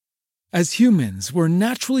As humans, we're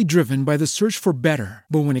naturally driven by the search for better.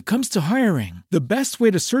 But when it comes to hiring, the best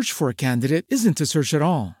way to search for a candidate isn't to search at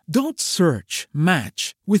all. Don't search,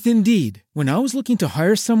 match with Indeed. When I was looking to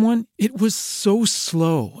hire someone, it was so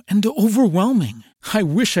slow and overwhelming. I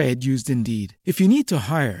wish I had used Indeed. If you need to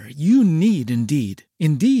hire, you need Indeed.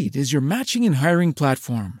 Indeed is your matching and hiring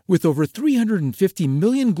platform with over 350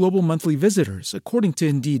 million global monthly visitors, according to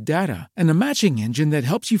Indeed data, and a matching engine that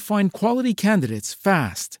helps you find quality candidates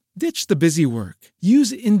fast. Ditch the busy work.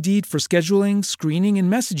 Use Indeed for scheduling, screening,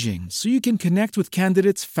 and messaging so you can connect with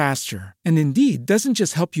candidates faster. And Indeed doesn't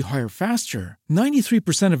just help you hire faster.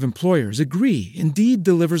 93% of employers agree Indeed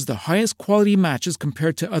delivers the highest quality matches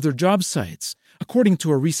compared to other job sites, according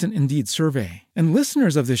to a recent Indeed survey. And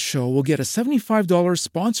listeners of this show will get a $75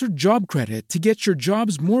 sponsored job credit to get your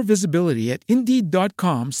jobs more visibility at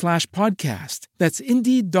Indeed.com/podcast. That's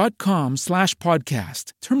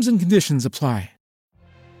Indeed.com/podcast. Terms and conditions apply.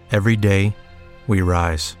 Every day, we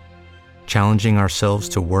rise, challenging ourselves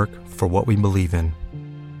to work for what we believe in.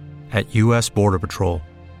 At U.S. Border Patrol,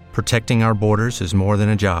 protecting our borders is more than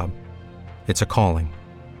a job. It's a calling.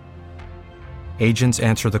 Agents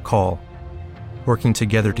answer the call, working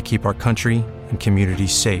together to keep our country and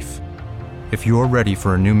communities safe. If you're ready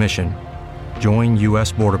for a new mission, join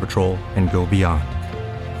U.S. Border Patrol and go beyond.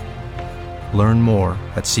 Learn more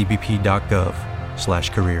at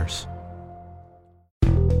cbp.gov/careers.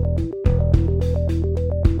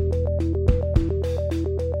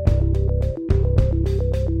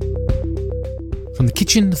 From the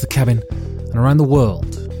kitchen to the cabin and around the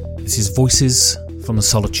world, this is Voices from the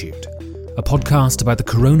Solitude, a podcast about the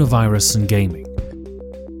coronavirus and gaming.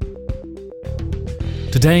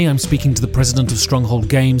 Today I'm speaking to the president of Stronghold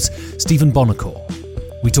Games, Stephen Buonocore.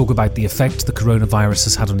 We talk about the effect the coronavirus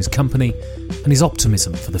has had on his company and his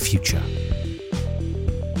optimism for the future.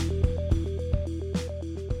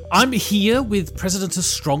 I'm here with president of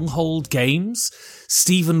Stronghold Games,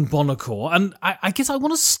 Stephen Buonocore, and I guess I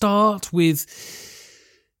want to start with,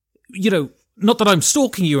 not that I'm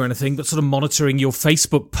stalking you or anything, but sort of monitoring your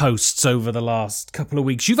Facebook posts over the last couple of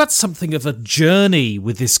weeks. You've had something of a journey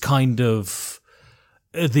with this kind of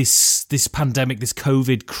this pandemic, this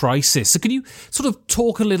COVID crisis. So can you sort of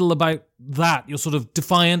talk a little about that, your sort of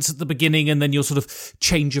defiance at the beginning and then your sort of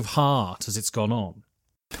change of heart as it's gone on?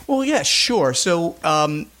 Well, yeah, sure. So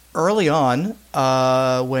early on,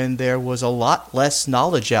 when there was a lot less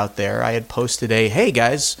knowledge out there, I had posted hey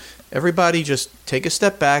guys, everybody just take a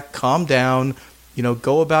step back, calm down,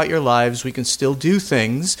 go about your lives. We can still do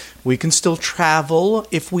things. We can still travel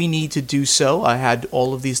if we need to do so. I had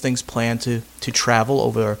all of these things planned to travel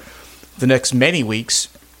over the next many weeks.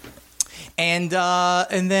 And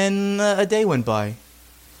then a day went by.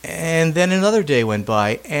 And then another day went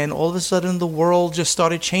by. And all of a sudden the world just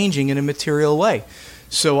started changing in a material way.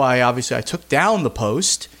 So I took down the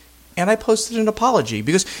post and I posted an apology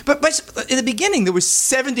but in the beginning there was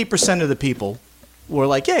 70% of the people were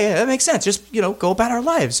like, yeah, that makes sense. Just, go about our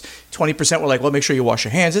lives. 20% were like, well, make sure you wash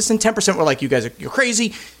your hands. And 10% were like, you're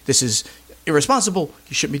crazy. This is irresponsible.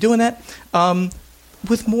 You shouldn't be doing that.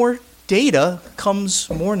 With more data comes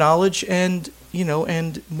more knowledge and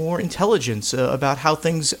more intelligence about how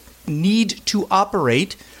things need to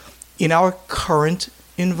operate in our current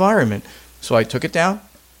environment. So I took it down.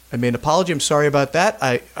 I made an apology. I'm sorry about that.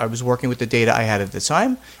 I was working with the data I had at the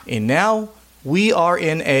time. And now we are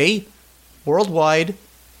in a worldwide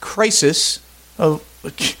crisis of,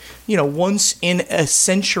 once in a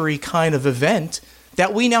century kind of event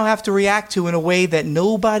that we now have to react to in a way that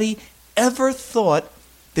nobody ever thought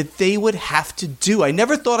that they would have to do. I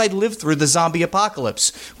never thought I'd live through the zombie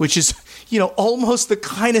apocalypse, which is, almost the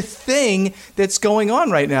kind of thing that's going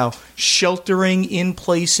on right now. Sheltering in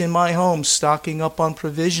place in my home, stocking up on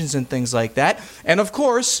provisions and things like that. And of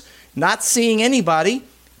course, not seeing anybody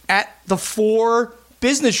at the 4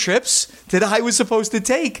 business trips that I was supposed to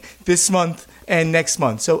take this month and next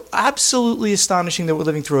month. So absolutely astonishing that we're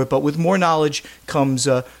living through it, but with more knowledge comes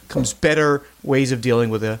better ways of dealing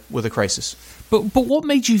with a crisis. But what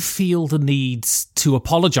made you feel the need to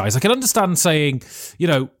apologize? I can understand saying,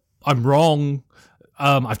 I'm wrong.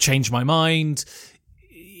 I've changed my mind.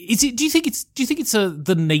 Do you think it's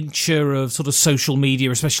the nature of sort of social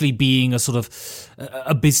media, especially being a sort of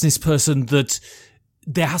a business person, that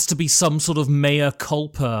there has to be some sort of mea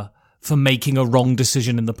culpa for making a wrong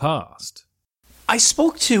decision in the past? I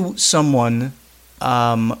spoke to someone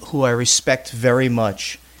who I respect very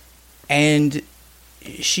much, and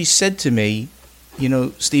she said to me,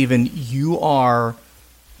 Stephen, you are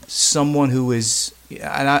someone who is,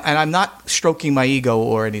 and I'm not stroking my ego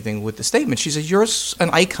or anything with the statement. She says, you're an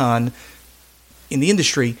icon in the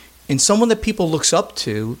industry and someone that people looks up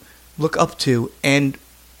to look up to, and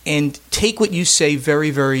take what you say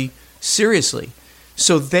very, very seriously.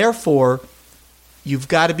 So therefore, you've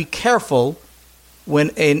got to be careful when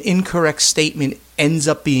an incorrect statement ends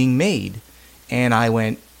up being made. And I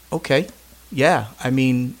went, okay, yeah, I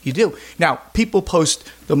mean, you do. Now, people post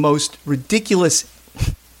the most ridiculous.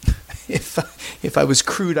 If I was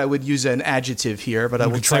crude, I would use an adjective here, but I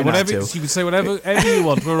will try not to. You can say whatever you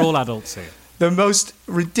want. We're all adults here. The most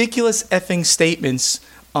ridiculous effing statements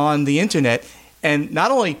on the internet, and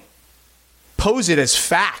not only pose it as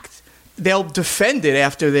fact, they'll defend it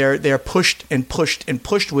after they're pushed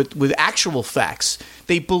with actual facts.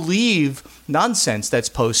 They believe nonsense that's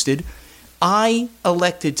posted. I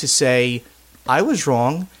elected to say, I was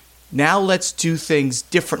wrong. Now let's do things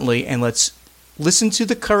differently, and let's listen to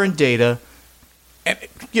the current data.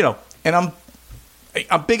 And I'm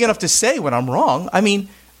big enough to say when I'm wrong. I mean,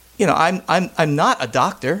 I'm not a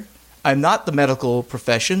doctor. I'm not the medical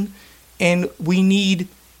profession, and we need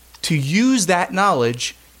to use that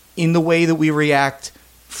knowledge in the way that we react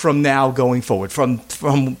from now going forward.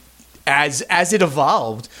 From as it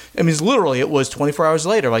evolved. I mean, literally, it was 24 hours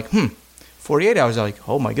later, like 48 hours. I'm like,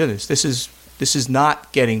 oh my goodness, this is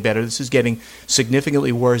not getting better. This is getting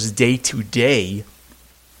significantly worse day to day.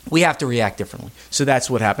 We have to react differently. So that's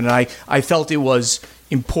what happened. And I felt it was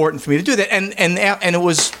important for me to do that. And it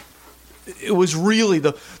was really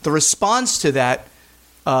the response to that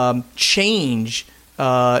change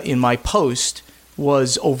in my post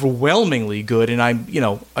was overwhelmingly good. And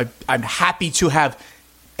I'm happy to have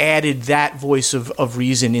added that voice of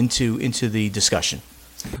reason into the discussion.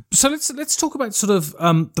 So let's talk about sort of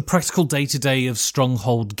the practical day-to-day of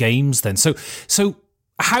Stronghold Games then. So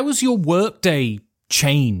how has your workday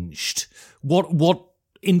changed? What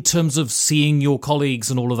in terms of seeing your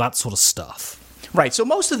colleagues and all of that sort of stuff? Right. So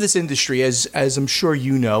most of this industry, as I'm sure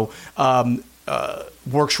you know,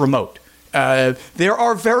 works remote. There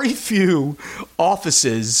are very few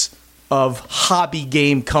offices of hobby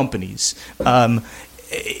game companies.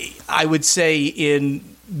 I would say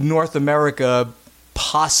in North America,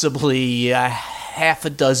 possibly half a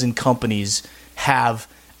dozen companies have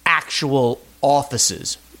actual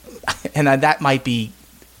offices. And that might be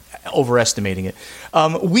overestimating it.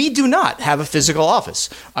 We do not have a physical office.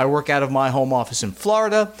 I work out of my home office in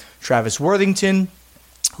Florida. Travis Worthington,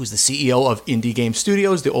 who's the CEO of Indie Game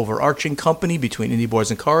Studios, the overarching company between Indie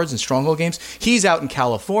Boards and Cards and Stronghold Games, he's out in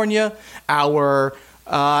California. Our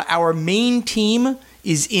main team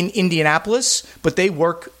is in Indianapolis, but they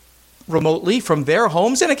work remotely from their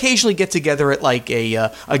homes and occasionally get together at like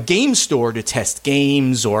a game store to test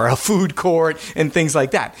games or a food court and things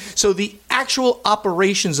like that. So the actual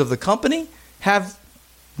operations of the company have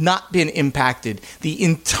not been impacted. The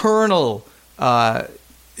internal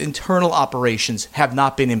operations have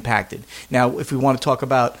not been impacted. Now, if we want to talk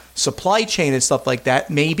about supply chain and stuff like that,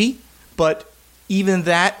 maybe, but even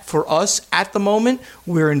that for us at the moment,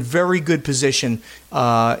 we're in very good position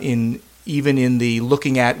even in the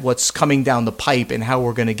looking at what's coming down the pipe and how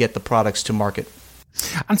we're going to get the products to market.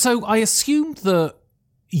 And so I assumed that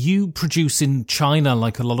you produce in China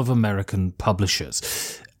like a lot of American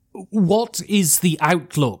publishers. What is the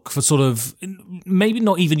outlook for sort of, maybe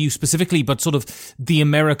not even you specifically, but sort of the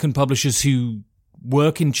American publishers who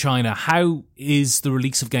work in China? How is the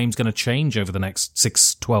release of games going to change over the next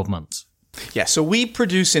 6-12 months? Yeah, so we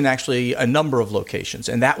produce in actually a number of locations,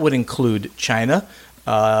 and that would include China.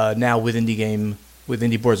 Now with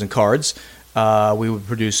Indie Boards and Cards, we would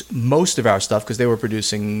produce most of our stuff because they were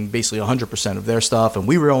producing basically 100% of their stuff, and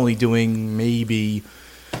we were only doing maybe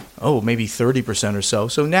 30% or so.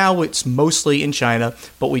 So now it's mostly in China,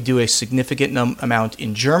 but we do a significant amount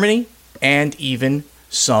in Germany and even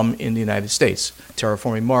some in the United States.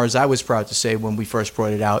 Terraforming Mars, I was proud to say when we first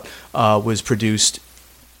brought it out, was produced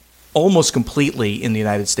almost completely in the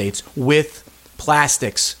United States with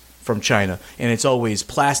plastics from China. And it's always,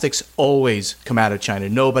 plastics always come out of China.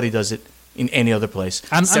 Nobody does it in any other place.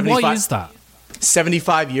 And why is that?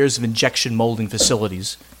 75 years of injection molding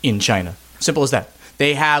facilities in China. Simple as that.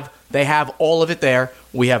 They have all of it there.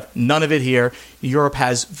 We have none of it here. Europe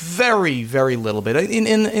has very, very little bit.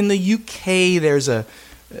 In the UK, there's a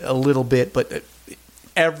little bit, but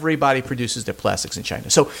everybody produces their plastics in China.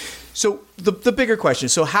 So the bigger question,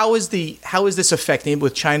 so how is this affecting,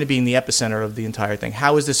 with China being the epicenter of the entire thing,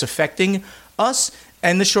 how is this affecting us?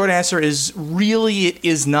 And the short answer is really it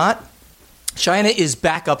is not. China is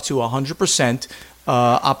back up to 100%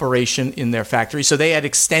 operation in their factory. So they had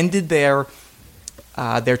extended their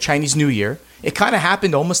Chinese New Year. It kind of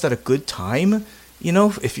happened almost at a good time. You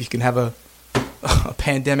know, if you can have a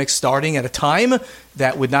pandemic starting at a time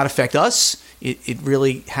that would not affect us It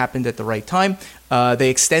really happened at the right time. They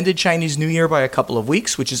extended Chinese New Year by a couple of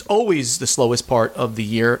weeks, which is always the slowest part of the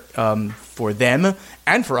year for them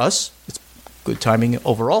and for us. It's good timing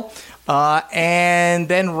overall. And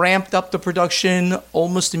then ramped up the production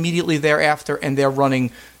almost immediately thereafter, and they're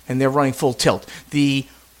running full tilt. The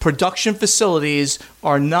production facilities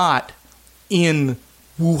are not in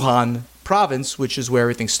Wuhan province, which is where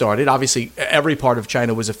everything started. Obviously, every part of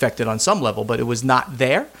China was affected on some level, but it was not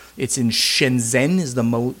there. It's in Shenzhen, is the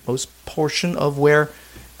most portion of where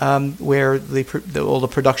all the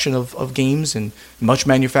production of games and much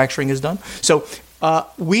manufacturing is done. So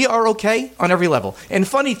we are okay on every level. And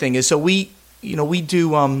funny thing is, so we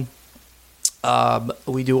do all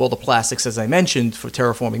the plastics, as I mentioned, for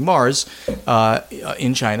Terraforming Mars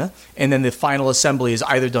in China, and then the final assembly is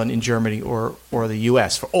either done in Germany or the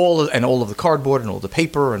U.S. for all of the cardboard and all the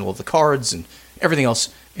paper and all the cards and everything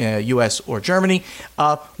else, U.S. or Germany.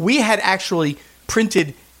 We had actually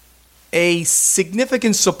printed a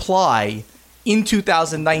significant supply in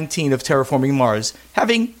 2019 of Terraforming Mars,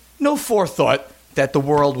 having no forethought that the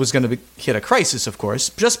world was going to hit a crisis, of course,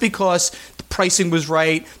 just because the pricing was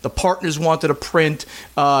right, the partners wanted to print,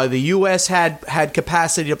 the U.S. had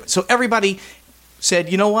capacity. So everybody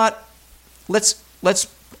said, you know what, let's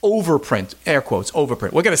overprint, air quotes,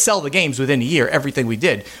 overprint. We're going to sell the games within a year, everything we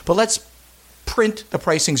did, but let's print the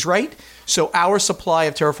pricings right. So our supply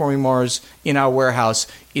of Terraforming Mars in our warehouse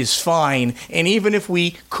is fine, and even if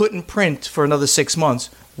we couldn't print for another 6 months,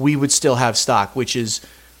 we would still have stock, which is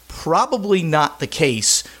probably not the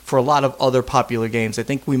case for a lot of other popular games. I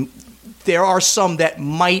think there are some that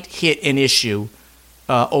might hit an issue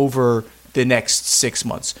over the next 6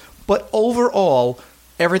 months. But overall,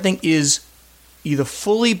 everything is either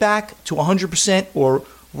fully back to 100% or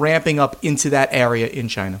ramping up into that area in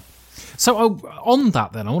China. So on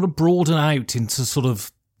that then, I want to broaden out into sort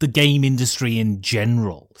of the game industry in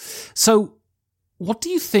general. So what do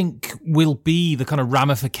you think will be the kind of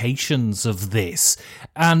ramifications of this?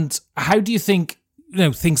 And how do you think,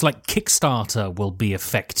 things like Kickstarter will be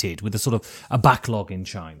affected with a sort of a backlog in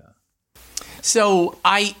China? So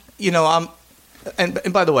and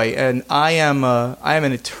by the way, and I am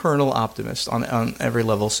an eternal optimist on every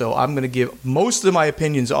level. So I'm going to give, most of my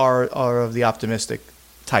opinions are of the optimistic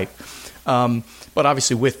type. But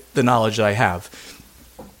obviously with the knowledge that I have,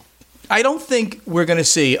 I don't think we're going to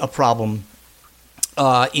see a problem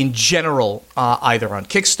in general, either on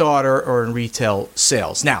Kickstarter or in retail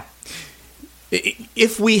sales. Now,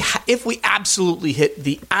 if we absolutely hit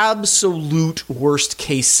the absolute worst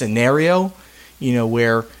case scenario,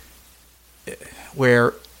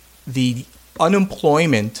 where the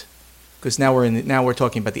unemployment, because now we're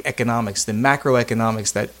talking about the economics, the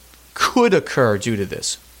macroeconomics that could occur due to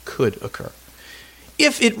this, could occur.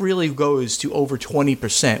 If it really goes to over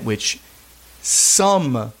 20%, which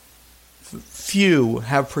some few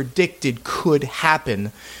have predicted could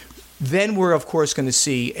happen, then we're of course going to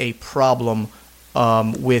see a problem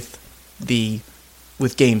with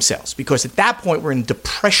game sales, because at that point we're in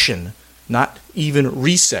depression, not even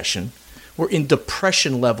recession. We're in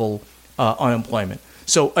depression level unemployment.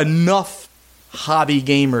 So enough hobby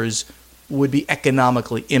gamers would be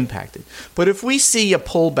economically impacted. But if we see a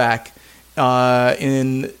pullback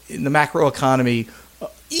in the macroeconomy,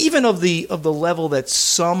 even of the level that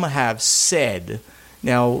some have said.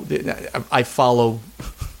 Now, I follow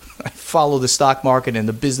the stock market and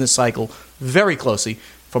the business cycle very closely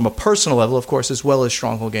from a personal level, of course, as well as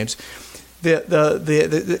Stronghold Games.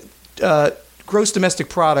 The gross domestic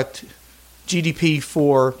product, GDP,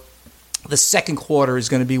 for the second quarter is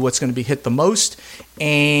going to be what's going to be hit the most,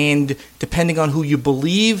 and depending on who you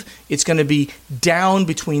believe, it's going to be down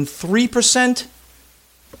between 3%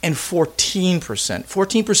 and 14%.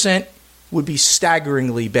 14% would be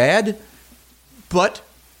staggeringly bad, but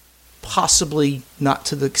possibly not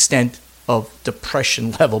to the extent of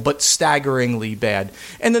depression level, but staggeringly bad.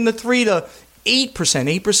 And then the 3 to 8%.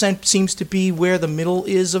 8% seems to be where the middle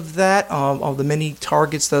is of that, of the many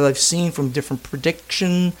targets that I've seen from different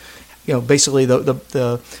prediction. Basically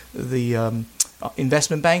the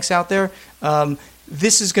investment banks out there.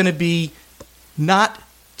 This is going to be not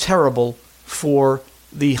terrible for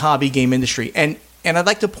the hobby game industry. And I'd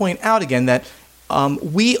like to point out again that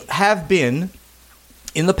we have been,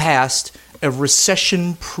 in the past, a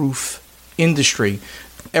recession-proof industry.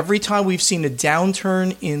 Every time we've seen a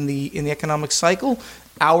downturn in the economic cycle,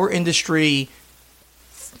 our industry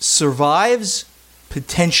survives,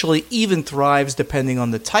 potentially even thrives, depending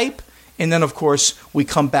on the type. And then, of course, we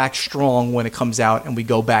come back strong when it comes out and we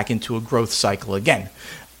go back into a growth cycle again.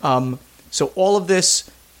 So all of this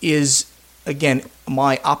is, again,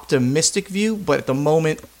 my optimistic view, but at the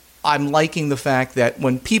moment, I'm liking the fact that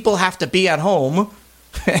when people have to be at home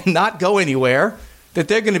and not go anywhere, that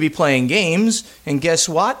they're going to be playing games. And guess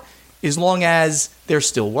what? As long as they're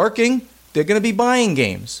still working, they're going to be buying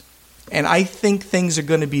games. And I think things are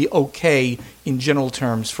going to be okay in general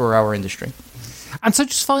terms for our industry. And so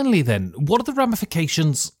just finally then, what are the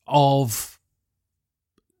ramifications of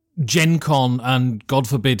Gen Con and, God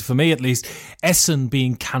forbid, for me at least, Essen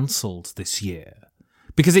being cancelled this year?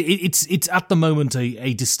 Because it's at the moment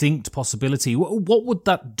a distinct possibility. What would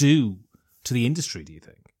that do to the industry, do you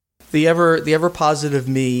think? The ever positive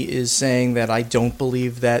me is saying that I don't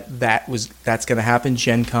believe that's going to happen,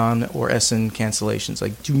 Gen Con or Essen cancellations. I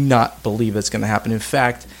do not believe that's going to happen. In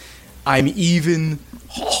fact, I'm even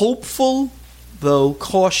hopeful, though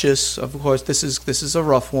cautious. Of course, this is a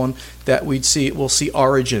rough one, that we'll see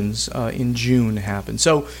Origins in June happen.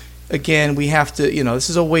 So again, we have to, this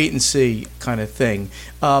is a wait and see kind of thing.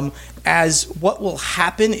 As what will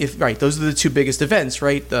happen if, right, those are the two biggest events,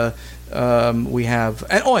 right? We have,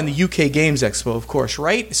 and the UK Games Expo, of course,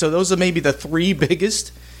 right? So those are maybe the three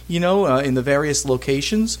biggest, in the various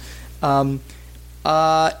locations.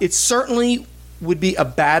 It certainly would be a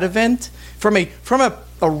bad event from a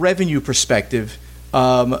revenue perspective.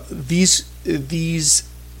 These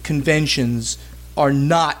conventions are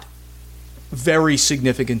not very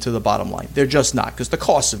significant to the bottom line. They're just not, because the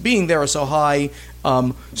costs of being there are so high.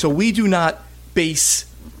 So we do not base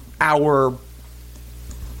our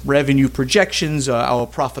revenue projections, our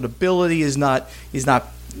profitability is not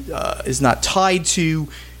tied to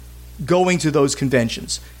going to those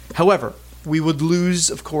conventions. However, we would lose,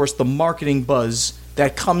 of course, the marketing buzz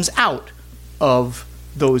that comes out of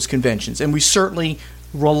those conventions, and we certainly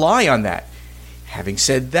rely on that. Having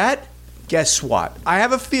said that, guess what? I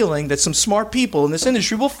have a feeling that some smart people in this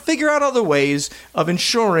industry will figure out other ways of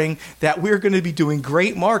ensuring that we're going to be doing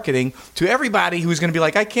great marketing to everybody who's going to be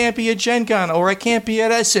like, I can't be at Gen Con or I can't be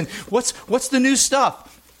at Essen. What's the new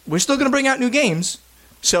stuff? We're still going to bring out new games.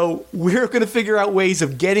 So we're going to figure out ways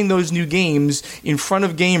of getting those new games in front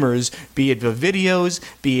of gamers, be it the videos,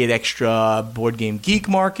 be it extra Board Game Geek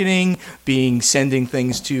marketing, sending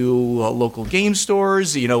things to local game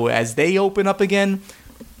stores, as they open up again.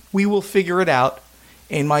 We will figure it out.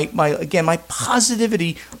 And my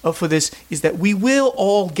positivity for this is that we will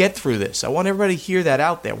all get through this. I want everybody to hear that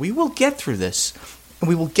out there. We will get through this. And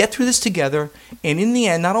we will get through this together. And in the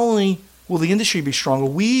end, not only will the industry be stronger,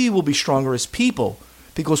 we will be stronger as people,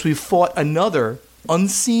 because we've fought another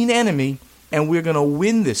unseen enemy, and we're going to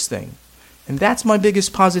win this thing. And that's my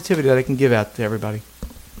biggest positivity that I can give out to everybody.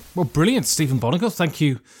 Well, brilliant, Stephen Bonical. Thank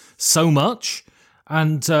you so much.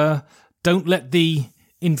 And don't let the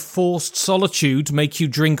enforced solitude make you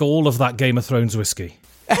drink all of that Game of Thrones whiskey.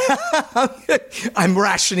 I'm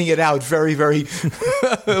rationing it out very, very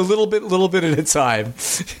a little bit at a time.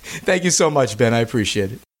 Thank you so much, Ben. I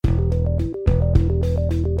appreciate it.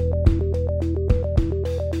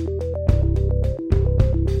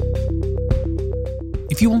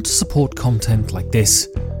 If you want to support content like this,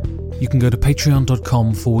 you can go to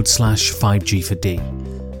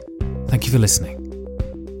patreon.com/5G4D. Thank you for listening.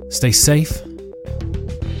 Stay safe,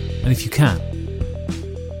 and if you can,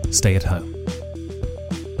 stay at home.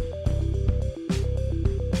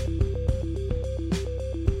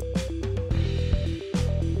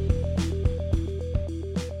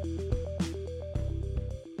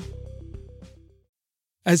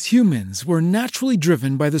 As humans, we're naturally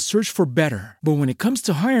driven by the search for better. But when it comes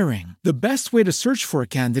to hiring, the best way to search for a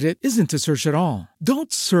candidate isn't to search at all.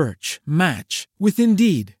 Don't search, match with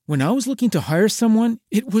Indeed. When I was looking to hire someone,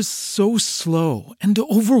 it was so slow and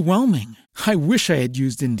overwhelming. I wish I had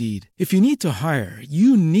used Indeed. If you need to hire,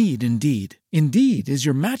 you need Indeed. Indeed is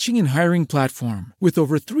your matching and hiring platform with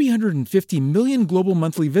over 350 million global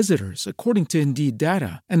monthly visitors, according to Indeed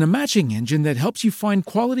data, and a matching engine that helps you find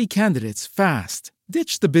quality candidates fast.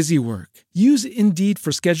 Ditch the busy work. Use Indeed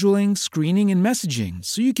for scheduling, screening, and messaging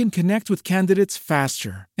so you can connect with candidates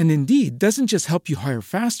faster. And Indeed doesn't just help you hire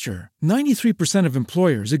faster. 93% of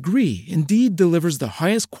employers agree Indeed delivers the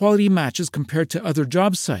highest quality matches compared to other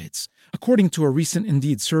job sites, according to a recent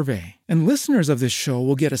Indeed survey. And listeners of this show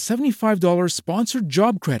will get a $75 sponsored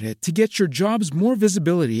job credit to get your jobs more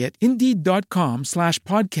visibility at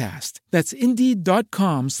Indeed.com/podcast. That's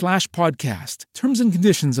Indeed.com/podcast. Terms and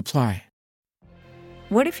conditions apply.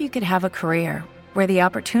 What if you could have a career where the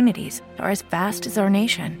opportunities are as vast as our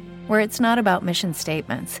nation, where it's not about mission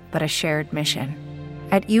statements, but a shared mission?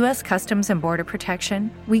 At U.S. Customs and Border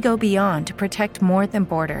Protection, we go beyond to protect more than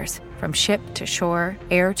borders. From ship to shore,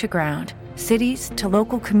 air to ground, cities to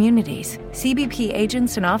local communities, CBP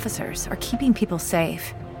agents and officers are keeping people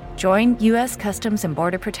safe. Join U.S. Customs and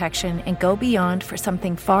Border Protection and go beyond for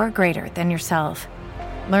something far greater than yourself.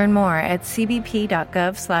 Learn more at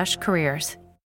cbp.gov/careers.